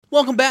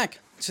Welcome back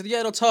to the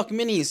Idle Talk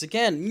Minis.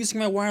 Again, using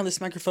my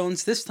wireless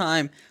microphones. This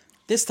time,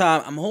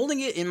 I'm holding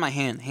it in my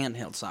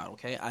handheld style.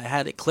 Okay, I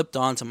had it clipped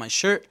onto my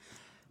shirt,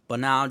 but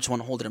now I just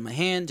want to hold it in my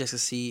hand just to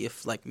see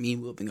if, like, me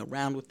moving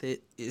around with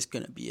it is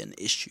gonna be an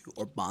issue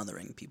or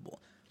bothering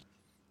people.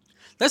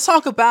 Let's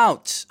talk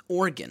about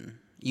Oregon,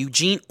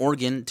 Eugene,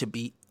 Oregon, to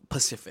be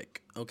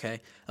Pacific.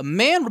 Okay, a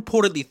man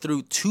reportedly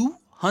threw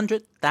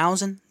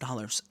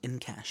 $200,000 in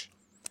cash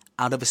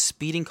out of a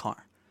speeding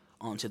car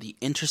onto the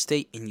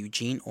interstate in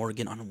Eugene,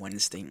 Oregon on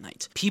Wednesday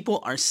night.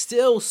 People are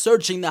still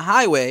searching the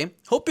highway,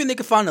 hoping they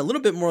can find a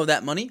little bit more of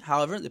that money.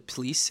 However, the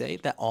police say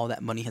that all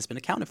that money has been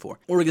accounted for.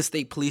 Oregon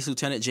State Police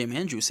Lieutenant Jim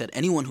Andrews said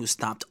anyone who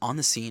stopped on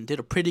the scene did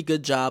a pretty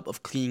good job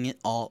of cleaning it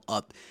all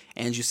up.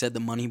 Andrews said the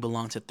money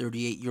belonged to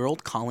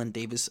 38-year-old Colin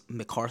Davis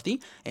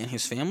McCarthy and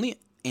his family.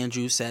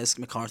 Andrew says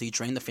McCarthy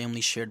drained the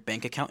family's shared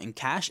bank account in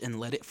cash and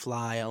let it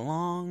fly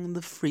along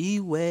the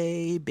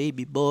freeway,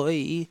 baby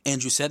boy.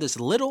 Andrew said there's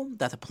little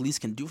that the police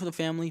can do for the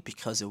family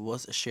because it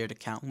was a shared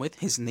account with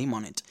his name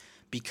on it.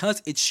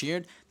 Because it's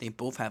shared, they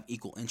both have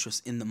equal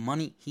interest in the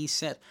money, he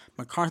said.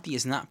 McCarthy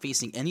is not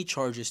facing any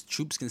charges.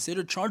 Troops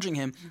considered charging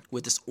him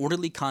with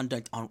disorderly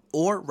conduct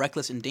or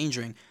reckless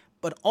endangering,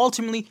 but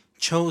ultimately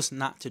chose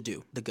not to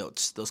do. The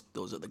goats. Those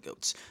are the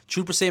goats.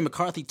 Troopers say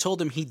McCarthy told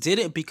him he did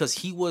it because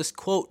he was,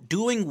 quote,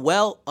 doing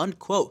well,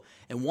 unquote,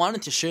 and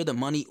wanted to share the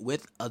money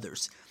with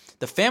others.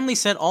 The family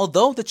said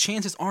although the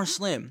chances are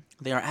slim,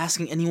 they are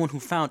asking anyone who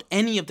found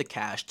any of the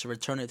cash to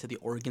return it to the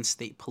Oregon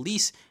State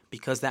Police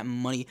because that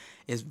money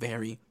is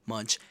very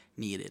much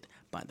needed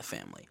by the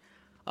family.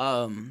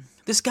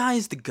 This guy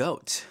is the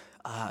goat.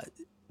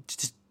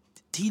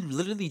 He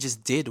literally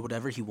just did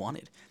whatever he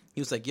wanted. He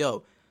was like,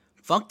 yo,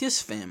 fuck this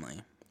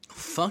family.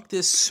 Fuck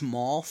this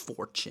small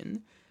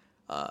fortune.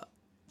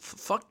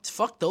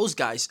 Fuck those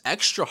guys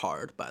extra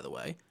hard, by the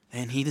way.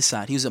 And he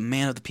decided, he was a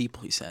man of the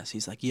people, he says.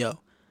 He's like,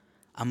 yo,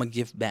 I'm going to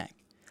give back.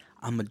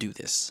 I'm going to do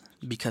this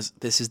because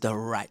this is the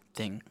right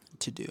thing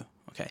to do,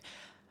 okay?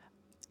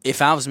 If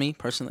that was me,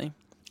 personally,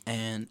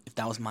 and if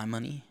that was my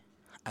money,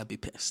 I'd be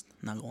pissed.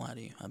 Not going to lie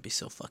to you. I'd be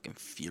so fucking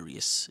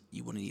furious.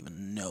 You wouldn't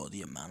even know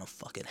the amount of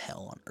fucking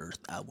hell on earth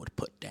I would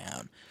put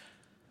down.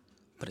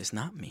 But it's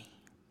not me.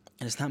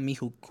 And it's not me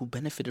who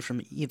benefited from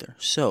it either.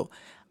 So,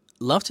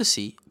 love to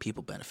see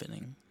people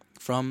benefiting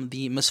from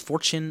the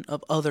misfortune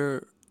of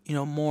other,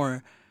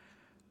 more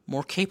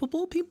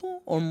capable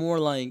people, or more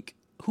like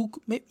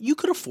you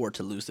could afford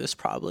to lose this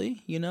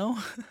probably,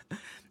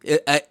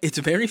 It's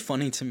very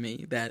funny to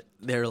me that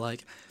they're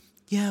like,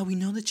 yeah, we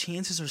know the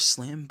chances are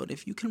slim, but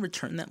if you can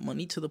return that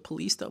money to the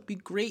police, that would be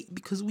great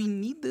because we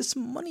need this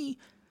money.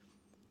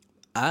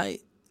 I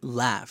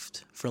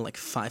laughed for like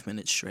 5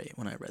 minutes straight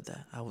when I read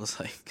that. I was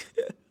like,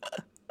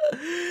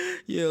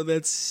 yo,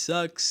 that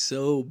sucks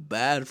so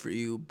bad for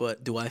you,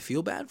 but do I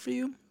feel bad for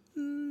you?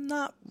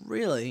 Not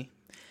really.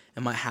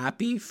 Am I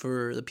happy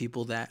for the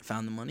people that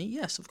found the money?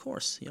 Yes, of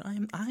course.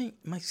 I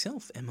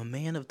myself am a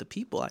man of the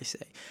people, I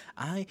say.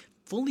 I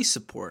fully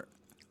support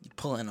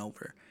pulling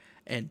over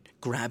and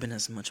grabbing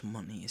as much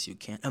money as you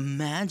can.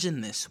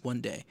 Imagine this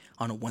one day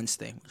on a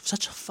Wednesday.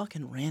 Such a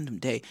fucking random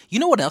day. You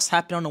know what else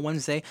happened on a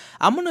Wednesday?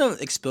 I'm going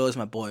to expose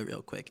my boy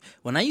real quick.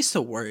 When I used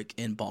to work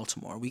in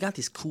Baltimore, we got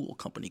these cool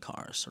company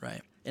cars,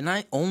 right? And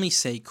I only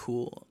say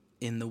cool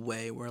in the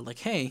way where, like,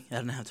 hey, I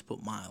didn't have to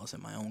put miles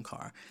in my own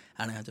car.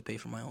 I didn't have to pay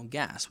for my own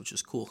gas, which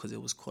was cool because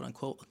it was, quote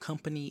unquote, a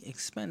company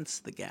expense,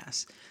 the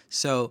gas.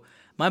 So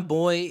my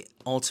boy,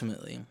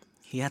 ultimately,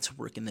 he had to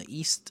work in the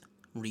East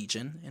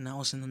region, and I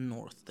was in the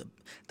North,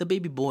 the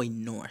baby boy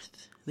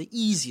North, the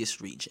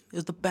easiest region. It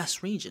was the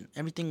best region.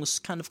 Everything was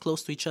kind of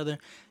close to each other.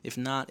 If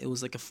not, it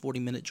was like a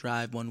 40-minute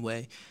drive one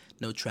way,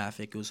 no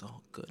traffic. It was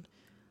all good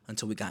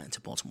until we got into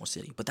Baltimore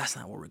City, but that's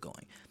not where we're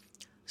going.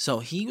 So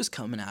he was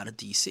coming out of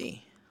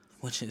D.C.,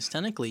 which is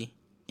technically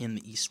in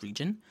the East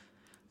region,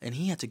 and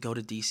he had to go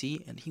to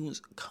D.C., and he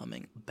was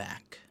coming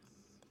back.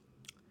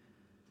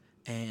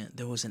 And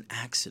there was an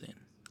accident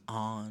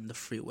on the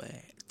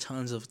freeway.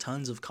 Tons of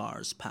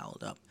cars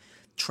piled up.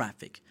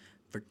 Traffic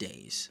for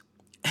days.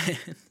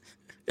 And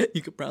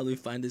you could probably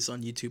find this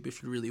on YouTube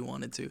if you really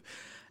wanted to.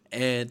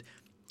 And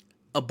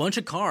a bunch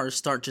of cars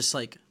start just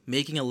like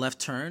making a left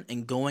turn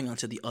and going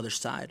onto the other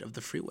side of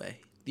the freeway.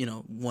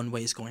 One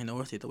way is going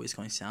north, the other way is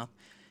going south.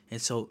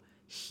 And so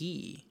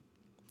he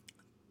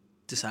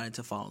decided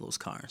to follow those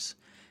cars.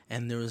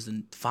 And there was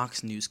the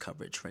Fox News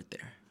coverage right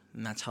there.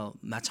 And that's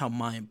how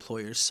my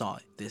employer saw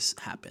this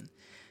happen.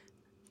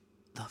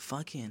 The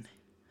fucking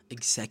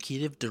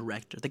executive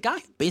director, the guy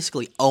who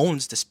basically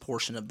owns this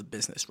portion of the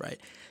business, right?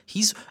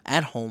 He's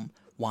at home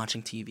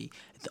watching TV.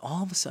 And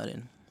all of a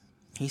sudden,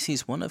 he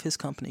sees one of his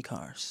company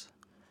cars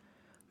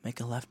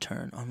make a left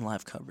turn on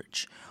live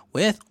coverage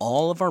with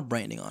all of our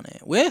branding on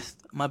it, with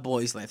my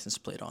boy's license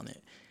plate on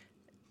it.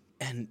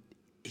 And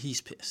he's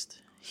pissed.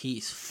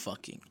 He's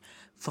fucking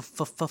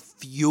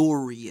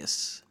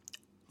furious.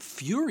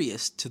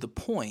 Furious to the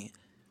point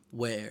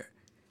where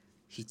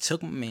he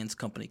took my man's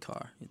company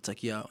car. It's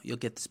like, yo, you'll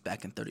get this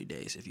back in 30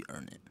 days if you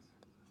earn it.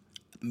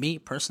 Me,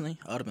 personally,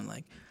 I would have been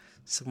like,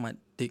 suck my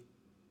dick.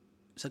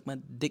 suck my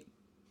dick.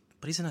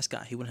 But he's a nice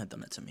guy. He wouldn't have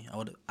done that to me.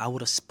 I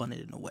would have spun it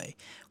in a way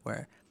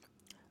where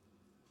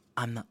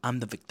I'm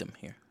the victim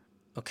here.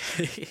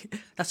 Okay,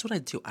 that's what I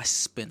do. I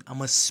spin.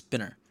 I'm a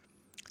spinner.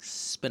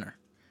 Spinner.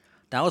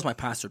 That was my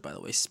password, by the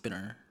way.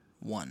 Spinner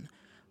 1,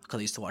 because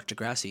I used to watch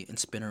Degrassi, and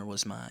Spinner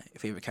was my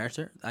favorite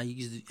character. I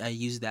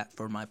used that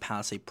for my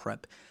Palisade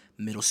Prep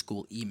middle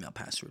school email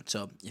password.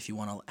 So if you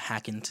want to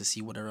hack in to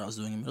see whatever I was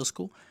doing in middle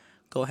school,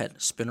 go ahead.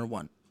 Spinner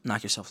 1.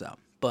 Knock yourselves out.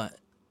 But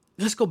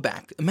let's go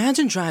back.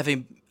 Imagine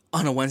driving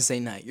on a Wednesday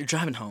night. You're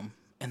driving home,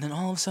 and then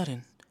all of a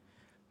sudden,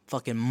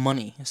 fucking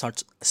money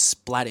starts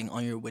splatting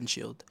on your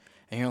windshield,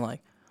 and you're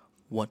like,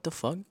 "What the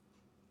fuck?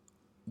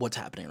 What's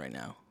happening right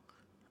now?"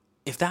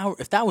 If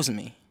that was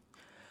me,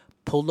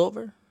 pulled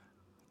over,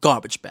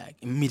 garbage bag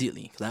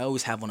immediately, because I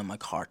always have one in my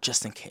car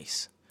just in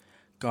case.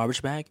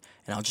 Garbage bag,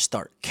 and I'll just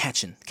start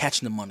catching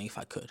the money if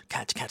I could.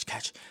 Catch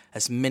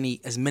as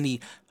many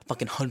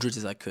fucking hundreds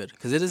as I could,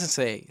 because it doesn't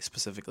say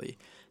specifically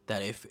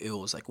that if it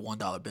was like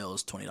 $1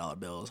 bills, $20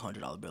 bills,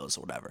 $100 bills,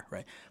 or whatever,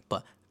 right?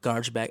 But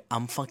garbage bag,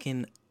 I'm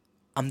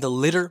the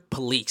litter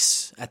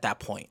police at that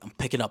point. I'm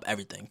picking up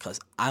everything because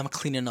I'm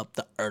cleaning up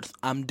the earth.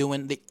 I'm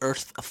doing the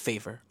earth a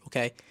favor,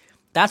 okay?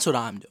 That's what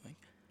I'm doing.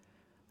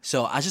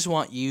 So I just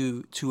want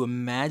you to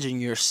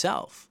imagine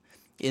yourself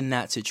in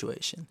that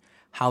situation.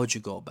 How would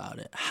you go about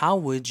it? How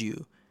would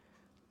you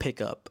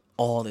pick up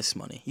all this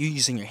money? You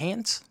using your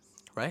hands,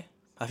 right?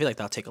 I feel like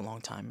that'll take a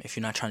long time if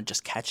you're not trying to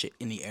just catch it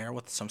in the air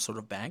with some sort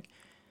of bag.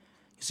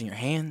 Using your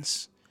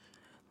hands.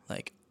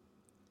 Like,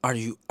 are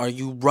you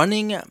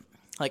running?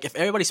 Like, if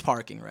everybody's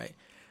parking, right?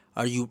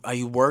 Are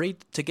you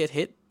worried to get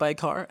hit by a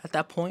car at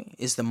that point?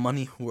 Is the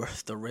money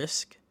worth the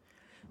risk?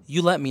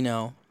 You let me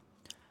know,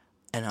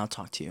 and I'll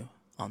talk to you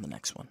on the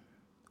next one.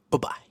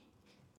 Bye-bye.